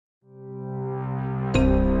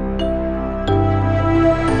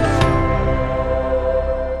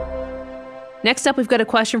Next up, we've got a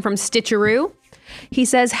question from Stitcheroo. He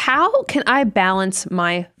says, how can I balance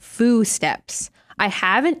my foo steps? I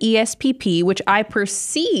have an ESPP, which I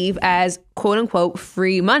perceive as quote unquote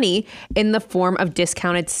free money in the form of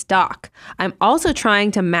discounted stock. I'm also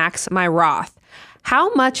trying to max my Roth.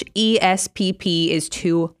 How much ESPP is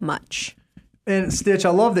too much? And Stitch,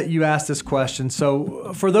 I love that you asked this question.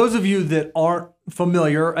 So for those of you that aren't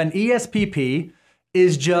familiar, an ESPP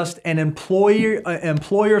is just an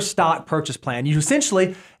employer stock purchase plan. You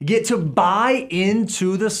essentially get to buy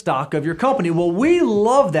into the stock of your company. Well, we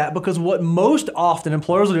love that because what most often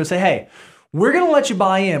employers will do is say, hey, we're going to let you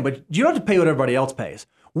buy in, but you don't have to pay what everybody else pays.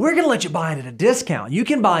 We're going to let you buy in at a discount. You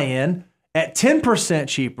can buy in at 10%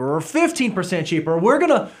 cheaper or 15% cheaper. We're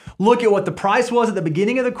going to look at what the price was at the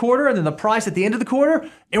beginning of the quarter and then the price at the end of the quarter,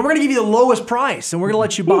 and we're going to give you the lowest price, and we're going to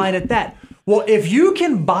let you buy in at that. Well, if you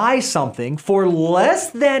can buy something for less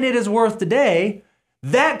than it is worth today,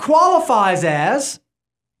 that qualifies as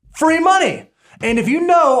free money. And if you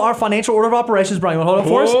know our financial order of operations, Brian, you want to hold it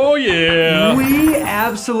for us? Oh, yeah. We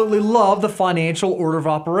absolutely love the financial order of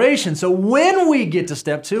operations. So when we get to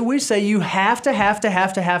step 2, we say you have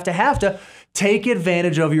to take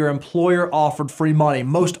advantage of your employer offered free money.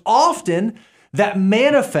 Most often, that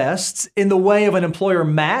manifests in the way of an employer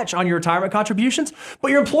match on your retirement contributions. But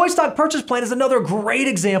your employee stock purchase plan is another great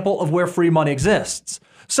example of where free money exists.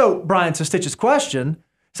 So, Brian, to Stitch's question,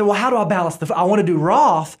 so well, how do I balance I want to do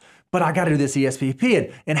Roth, but I got to do this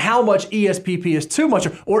ESPP. And how much ESPP is too much?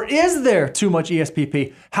 Or is there too much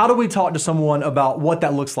ESPP? How do we talk to someone about what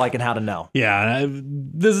that looks like and how to know? Yeah,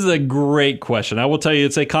 this is a great question. I will tell you,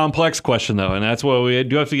 it's a complex question, though. And that's why we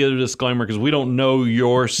do have to get a disclaimer because we don't know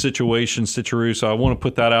your situation, Stitcheroo. So I want to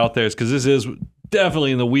put that out there because this is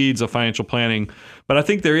definitely in the weeds of financial planning. But I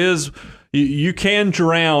think there is, you can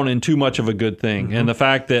drown in too much of a good thing. Mm-hmm. And the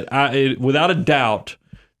fact that, without a doubt,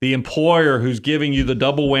 the employer who's giving you the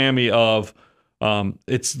double whammy of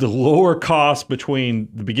it's the lower cost between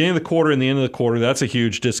the beginning of the quarter and the end of the quarter. That's a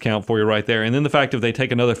huge discount for you right there. And then the fact if they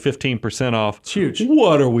take another 15% off, it's huge.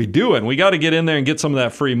 What are we doing? We got to get in there and get some of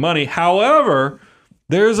that free money. However,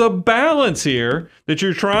 there's a balance here that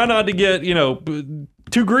you're trying not to get,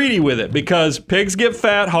 too greedy with it because pigs get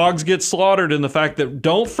fat, hogs get slaughtered. And the fact that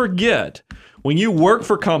don't forget when you work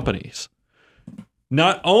for companies,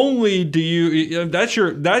 not only do you, that's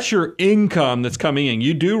your income that's coming in.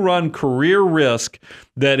 You do run career risk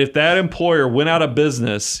that if that employer went out of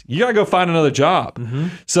business, you got to go find another job. Mm-hmm.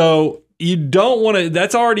 So you don't want to,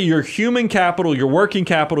 that's already your human capital, your working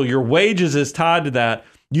capital, your wages is tied to that.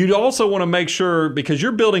 You'd also want to make sure, because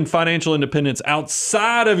you're building financial independence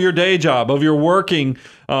outside of your day job, of your working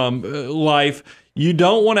life, you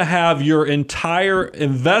don't want to have your entire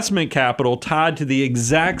investment capital tied to the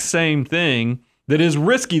exact same thing that is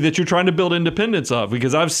risky that you're trying to build independence of.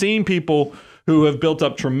 Because I've seen people who have built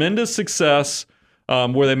up tremendous success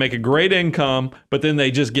where they make a great income, but then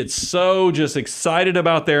they just get so excited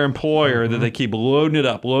about their employer that they keep loading it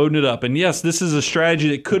up. And yes, this is a strategy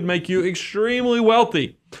that could make you extremely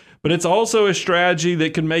wealthy, but it's also a strategy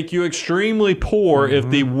that can make you extremely poor if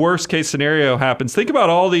the worst case scenario happens. Think about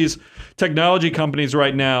all these technology companies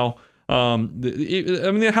right now.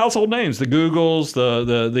 The household names, the Googles,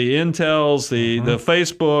 the Intels, the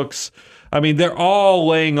Facebooks. I mean, they're all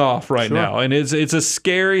laying off right now. And it's a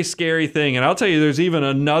scary, scary thing. And I'll tell you, there's even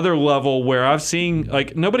another level where I've seen,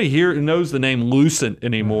 like, nobody here knows the name Lucent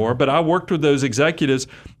anymore, but I worked with those executives.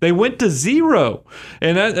 They went to zero.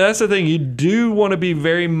 And that's the thing. You do want to be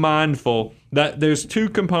very mindful that there's two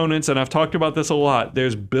components, and I've talked about this a lot.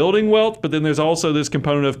 There's building wealth, but then there's also this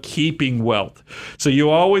component of keeping wealth. So you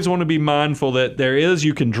always want to be mindful that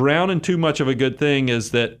you can drown in too much of a good thing,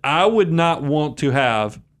 is that I would not want to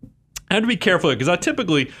have, I have to be careful because I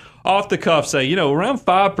typically off the cuff say, around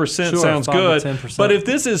 5% sounds good. 10%. But if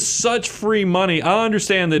this is such free money, I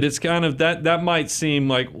understand that it's kind of that might seem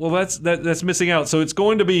like, well, that's missing out. So it's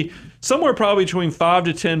going to be somewhere probably between 5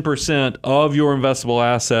 to 10% of your investable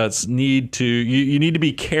assets you need to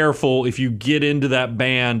be careful if you get into that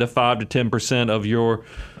band of 5 to 10% of your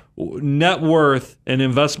net worth and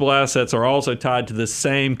investable assets are also tied to the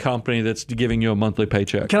same company that's giving you a monthly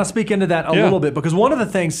paycheck. Can I speak into that a little bit? Because one of the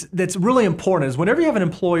things that's really important is whenever you have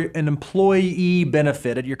an employee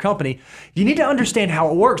benefit at your company, you need to understand how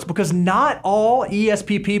it works, because not all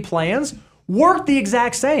ESPP plans work the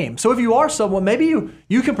exact same. So if you are someone, maybe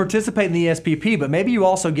you can participate in the ESPP, but maybe you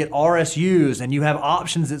also get RSUs and you have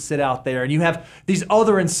options that sit out there and you have these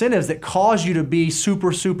other incentives that cause you to be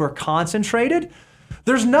super, super concentrated.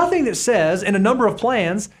 There's nothing that says in a number of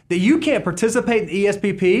plans that you can't participate in the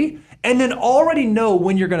ESPP and then already know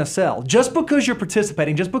when you're going to sell. Just because you're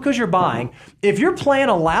participating, just because you're buying, if your plan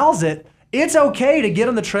allows it it's okay to get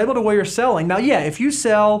on the treadmill to where you're selling. Now, yeah, if you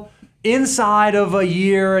sell inside of a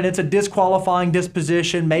year and it's a disqualifying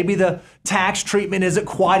disposition, maybe the tax treatment isn't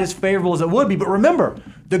quite as favorable as it would be. But remember,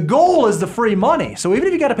 the goal is the free money. So even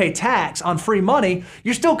if you got to pay tax on free money,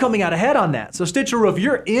 you're still coming out ahead on that. So Stitcheroo, if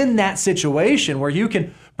you're in that situation where you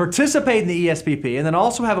can participate in the ESPP and then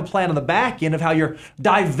also have a plan on the back end of how you're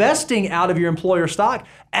divesting out of your employer stock,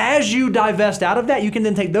 as you divest out of that, you can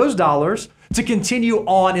then take those dollars to continue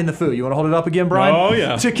on in the FOO. You want to hold it up again, Brian? Oh,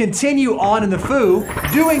 yeah. To continue on in the FOO,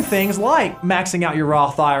 doing things like maxing out your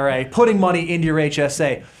Roth IRA, putting money into your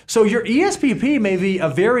HSA. So your ESPP may be a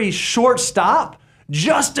very short stop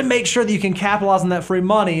just to make sure that you can capitalize on that free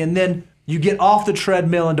money, and then you get off the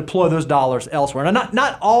treadmill and deploy those dollars elsewhere. Now,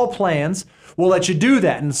 not all plans will let you do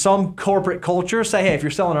that. And some corporate cultures say, hey, if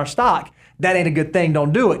you're selling our stock, that ain't a good thing,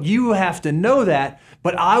 don't do it. You have to know that.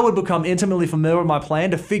 But I would become intimately familiar with my plan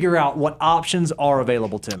to figure out what options are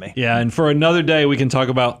available to me. Yeah, and for another day, we can talk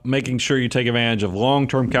about making sure you take advantage of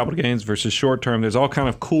long-term capital gains versus short-term. There's all kind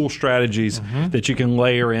of cool strategies that you can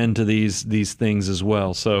layer into these things as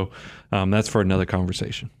well. So that's for another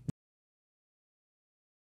conversation.